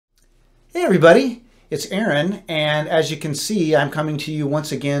Hey everybody, it's Aaron, and as you can see, I'm coming to you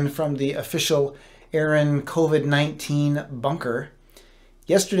once again from the official Aaron COVID-19 bunker.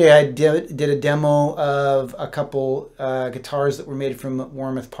 Yesterday I did a demo of a couple guitars that were made from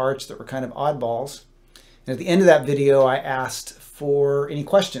Warmoth parts that were kind of oddballs. And at the end of that video, I asked for any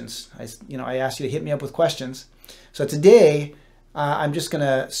questions. I asked you to hit me up with questions. So today, I'm just going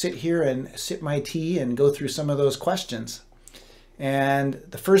to sit here and sip my tea and go through some of those questions. And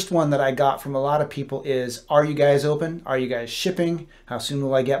the first one that I got from a lot of people is, are you guys open? Are you guys shipping? How soon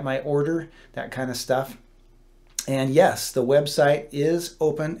will I get my order? That kind of stuff. And yes, the website is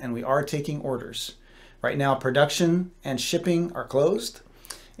open and we are taking orders. Right now, production and shipping are closed.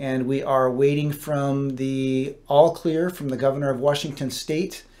 And we are waiting from the all clear from the governor of Washington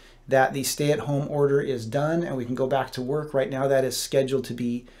State that the stay-at-home order is done and we can go back to work. Right now, that is scheduled to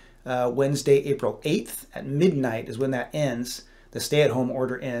be Wednesday, April 8th at midnight is when that ends. The stay-at-home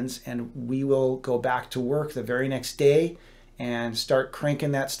order ends and we will go back to work the very next day and start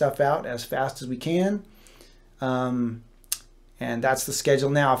cranking that stuff out as fast as we can. And that's the schedule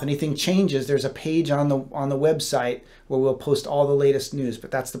now. If anything changes, there's a page on the website where we'll post all the latest news,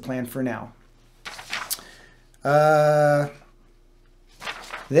 but that's the plan for now. Then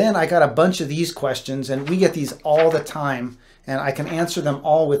I got a bunch of these questions, and we get these all the time, and I can answer them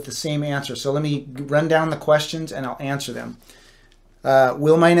all with the same answer. So let me run down the questions and I'll answer them.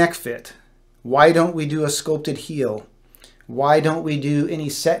 Will my neck fit? Why don't we do a sculpted heel? Why don't we do any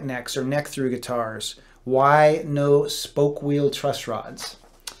set necks or neck through guitars? Why no spoke wheel truss rods?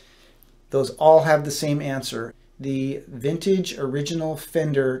 Those all have the same answer. The vintage original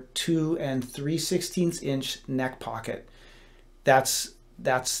Fender 2 3/16 inch neck pocket. That's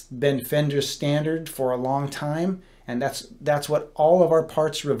been Fender's standard for a long time, and that's what all of our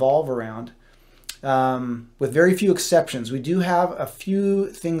parts revolve around. With very few exceptions. We do have a few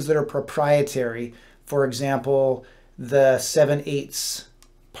things that are proprietary. For example, the 7/8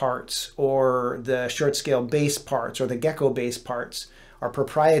 parts or the short scale bass parts or the gecko bass parts are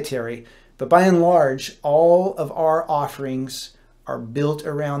proprietary. But by and large, all of our offerings are built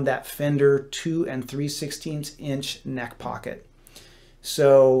around that Fender 2 3/16 inch neck pocket.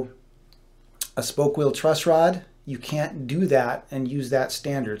 So a spoke wheel truss rod, you can't do that and use that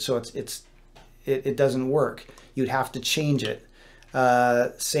standard. So it doesn't work. You'd have to change it.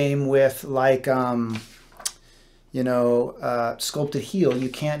 Same with like, sculpted heel. You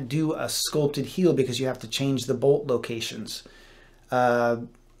can't do a sculpted heel because you have to change the bolt locations. Let's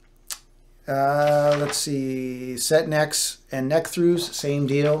see, set necks and neck throughs, same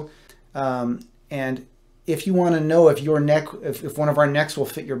deal. And if you want to know if your neck, if one of our necks will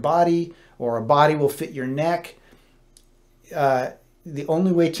fit your body or a body will fit your neck, the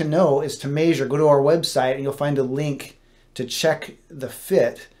only way to know is to measure. Go to our website and you'll find a link to check the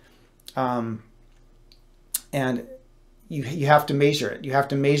fit. And you have to measure it. You have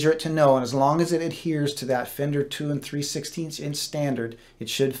to measure it to know. And as long as it adheres to that Fender 2 3/16 inch standard, it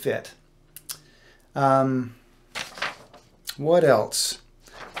should fit. What else?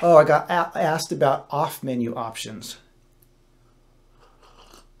 Oh, I got asked about off menu options.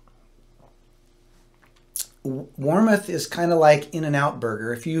 Warmoth is kind of like In-N-Out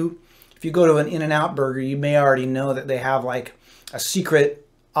Burger. If you go to an In-N-Out Burger, you may already know that they have like a secret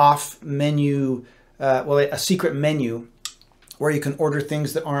off menu, a secret menu where you can order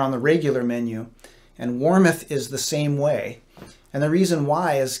things that aren't on the regular menu. And Warmoth is the same way. And the reason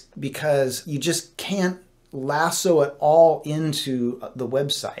why is because you just can't lasso it all into the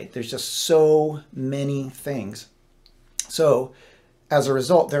website. There's just so many things. So as a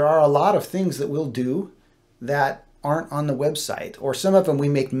result, there are a lot of things that we'll do that aren't on the website, or some of them we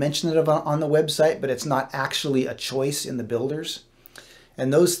make mention of on the website, but it's not actually a choice in the builders.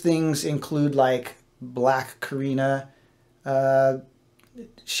 And those things include like black Carina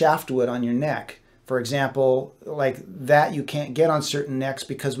shaft wood on your neck. For example, like that you can't get on certain necks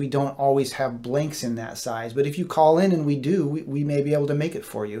because we don't always have blanks in that size. But if you call in and we do, we may be able to make it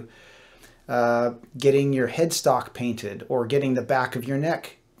for you. Getting your headstock painted or getting the back of your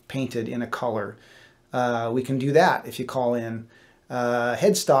neck painted in a color. We can do that if you call in.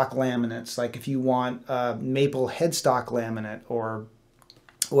 Headstock laminates, like if you want maple headstock laminate or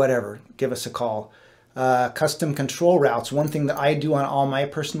whatever, give us a call. Custom control routes. One thing that I do on all my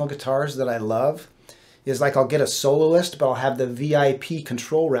personal guitars that I love is like I'll get a soloist, but I'll have the VIP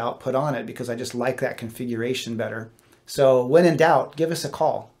control route put on it because I just like that configuration better. So when in doubt, give us a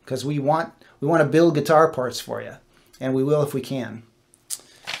call because we want to build guitar parts for you, and we will if we can.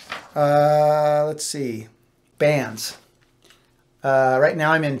 Let's see, bands. Right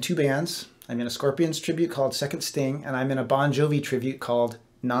now I'm in two bands. I'm in a Scorpions tribute called Second Sting, and I'm in a Bon Jovi tribute called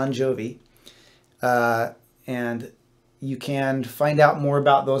Non Jovi. And you can find out more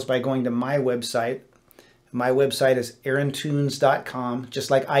about those by going to my website. My website is aarontunes.com, just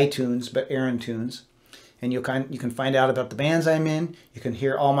like iTunes, but Aaron Tunes. And you can find out about the bands I'm in. You can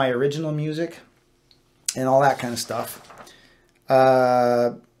hear all my original music and all that kind of stuff.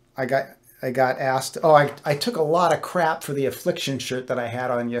 I got asked. Oh, I took a lot of crap for the Affliction shirt that I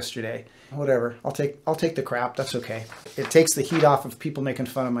had on yesterday. Whatever. I'll take the crap. That's okay. It takes the heat off of people making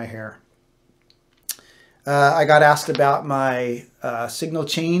fun of my hair. I got asked about my signal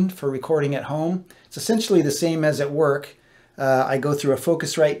chain for recording at home. It's essentially the same as at work. I go through a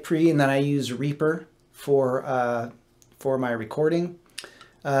Focusrite pre, and then I use Reaper for my recording.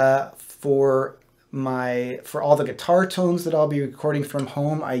 For all the guitar tones that I'll be recording from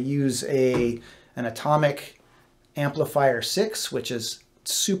home, I use an Atomic Amplifier 6, which is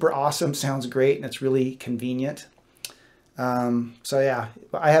super awesome, sounds great, and it's really convenient. So yeah,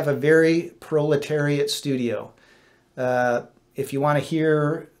 I have a very proletariat studio. If you want to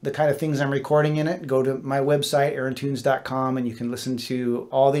hear the kind of things I'm recording in it, go to my website, aarontunes.com, and you can listen to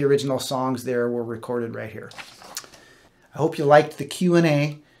all the original songs there were recorded right here. I hope you liked the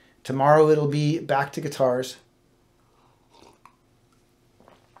Q&A. Tomorrow it'll be back to guitars.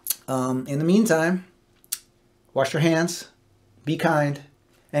 In the meantime, wash your hands, be kind,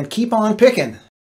 and keep on picking.